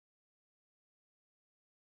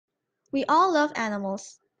We all love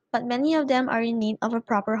animals, but many of them are in need of a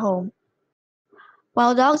proper home.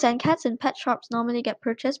 While dogs and cats in pet shops normally get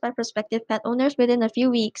purchased by prospective pet owners within a few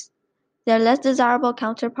weeks, their less desirable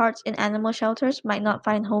counterparts in animal shelters might not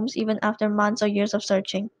find homes even after months or years of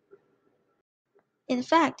searching. In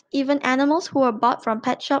fact, even animals who are bought from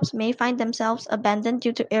pet shops may find themselves abandoned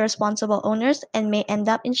due to irresponsible owners and may end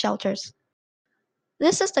up in shelters.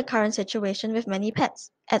 This is the current situation with many pets.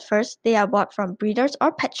 At first, they are bought from breeders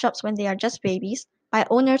or pet shops when they are just babies, by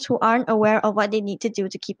owners who aren't aware of what they need to do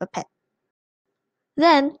to keep a pet.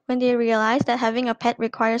 Then, when they realize that having a pet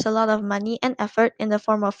requires a lot of money and effort in the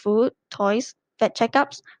form of food, toys, vet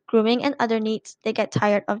checkups, grooming, and other needs, they get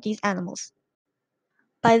tired of these animals.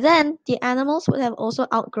 By then, the animals would have also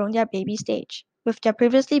outgrown their baby stage. With their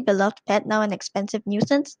previously beloved pet now an expensive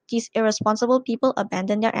nuisance, these irresponsible people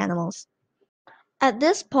abandon their animals. At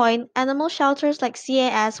this point, animal shelters like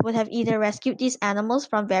CAS would have either rescued these animals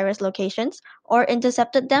from various locations or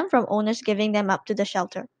intercepted them from owners giving them up to the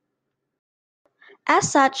shelter.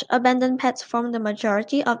 As such, abandoned pets form the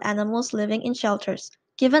majority of animals living in shelters,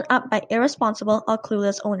 given up by irresponsible or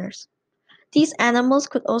clueless owners. These animals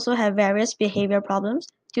could also have various behavior problems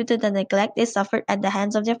due to the neglect they suffered at the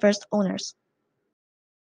hands of their first owners.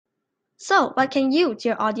 So, what can you,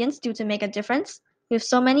 dear audience, do to make a difference? With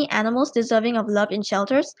so many animals deserving of love in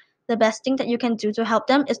shelters, the best thing that you can do to help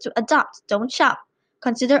them is to adopt, don't shop.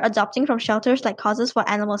 Consider adopting from shelters like Causes for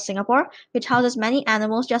Animals Singapore, which houses many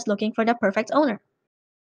animals just looking for their perfect owner.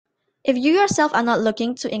 If you yourself are not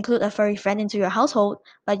looking to include a furry friend into your household,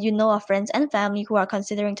 but you know of friends and family who are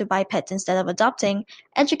considering to buy pets instead of adopting,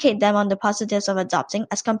 educate them on the positives of adopting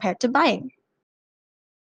as compared to buying.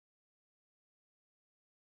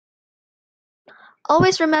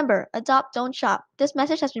 Always remember, adopt, don't shop. This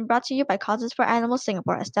message has been brought to you by Causes for Animals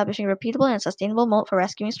Singapore, establishing a repeatable and sustainable mode for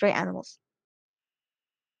rescuing stray animals.